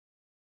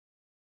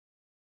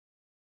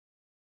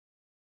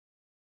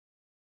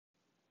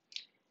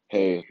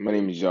Hey, my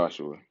name is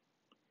Joshua,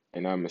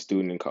 and I'm a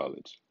student in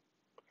college.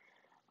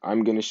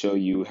 I'm going to show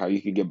you how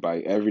you can get by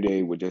every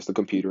day with just a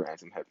computer and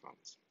some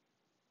headphones.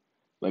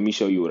 Let me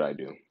show you what I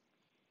do.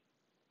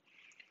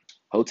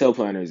 Hotel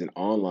Planner is an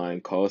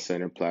online call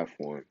center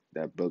platform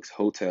that books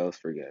hotels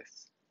for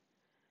guests.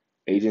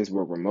 Agents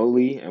work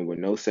remotely and with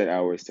no set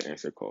hours to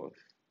answer calls.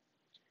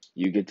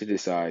 You get to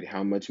decide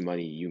how much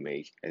money you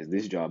make, as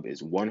this job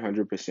is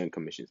 100%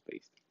 commissions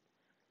based.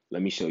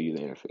 Let me show you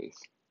the interface.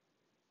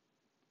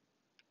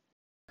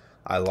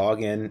 I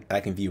log in, I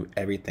can view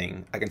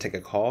everything. I can take a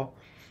call,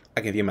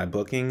 I can view my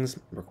bookings,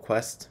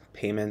 requests,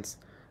 payments,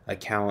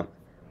 account,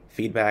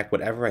 feedback,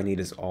 whatever I need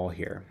is all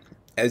here.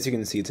 As you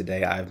can see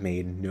today, I've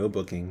made no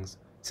bookings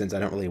since I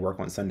don't really work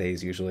on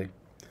Sundays usually.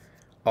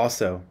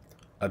 Also,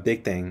 a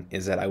big thing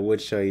is that I would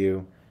show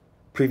you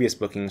previous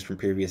bookings from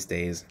previous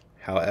days.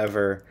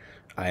 However,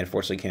 I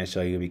unfortunately can't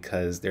show you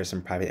because there's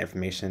some private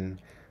information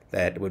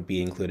that would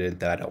be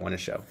included that I don't want to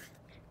show.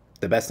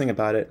 The best thing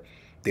about it,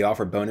 they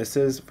offer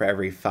bonuses for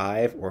every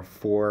 5 or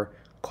 4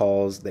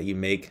 calls that you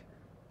make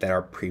that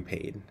are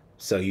prepaid.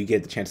 So you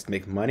get the chance to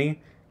make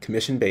money,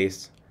 commission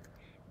based.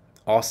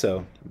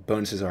 Also,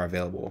 bonuses are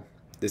available.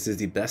 This is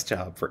the best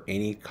job for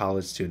any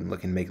college student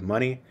looking to make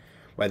money,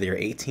 whether you're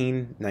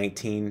 18,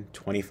 19,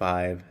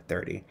 25,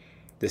 30.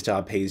 This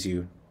job pays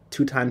you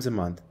 2 times a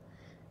month.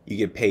 You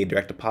get paid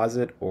direct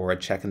deposit or a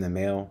check in the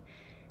mail.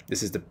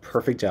 This is the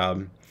perfect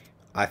job.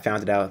 I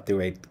found it out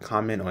through a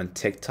comment on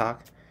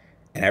TikTok,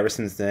 and ever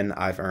since then,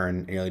 I've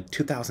earned nearly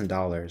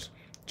 $2,000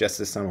 just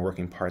this summer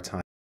working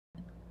part-time.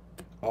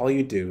 All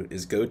you do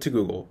is go to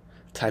Google,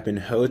 type in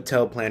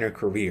Hotel Planner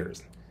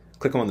Careers,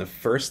 click on the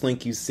first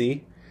link you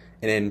see,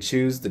 and then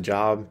choose the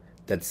job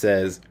that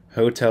says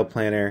Hotel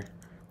Planner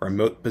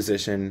Remote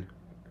Position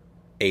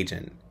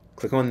Agent.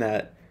 Click on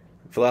that,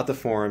 fill out the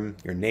form,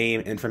 your name,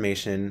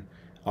 information.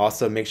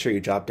 Also, make sure you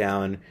jot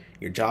down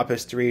your job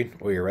history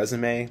or your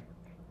resume.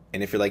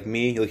 And if you're like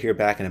me, you'll hear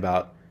back in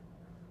about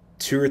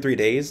 2 or 3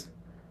 days.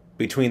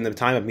 Between the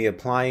time of me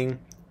applying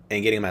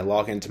and getting my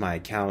login to my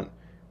account,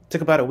 it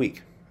took about a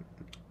week.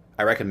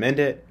 I recommend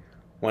it.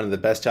 One of the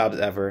best jobs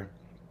ever.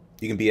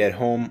 You can be at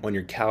home on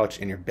your couch,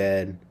 in your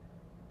bed,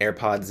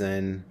 AirPods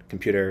in,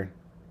 computer,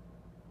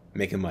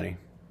 making money.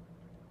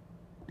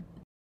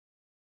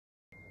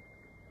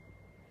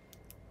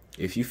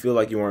 If you feel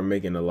like you aren't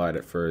making a lot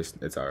at first,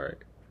 it's alright.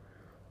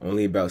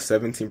 Only about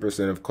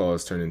 17% of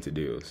calls turn into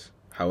deals.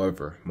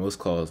 However, most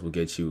calls will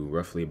get you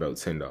roughly about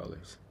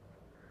 $10.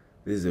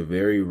 This is a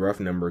very rough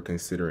number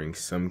considering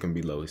some can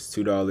be low as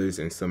 $2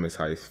 and some as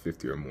high as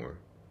 50 or more.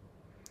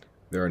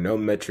 There are no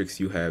metrics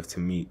you have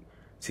to meet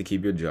to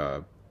keep your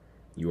job.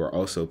 You are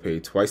also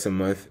paid twice a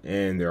month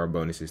and there are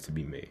bonuses to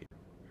be made.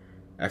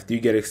 After you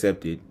get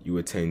accepted, you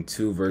attend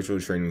 2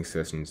 virtual training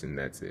sessions and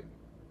that's it.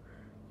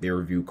 They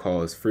review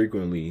calls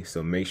frequently,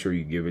 so make sure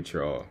you give it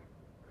your all.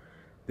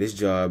 This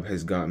job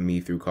has gotten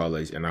me through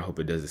college and I hope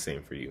it does the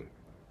same for you.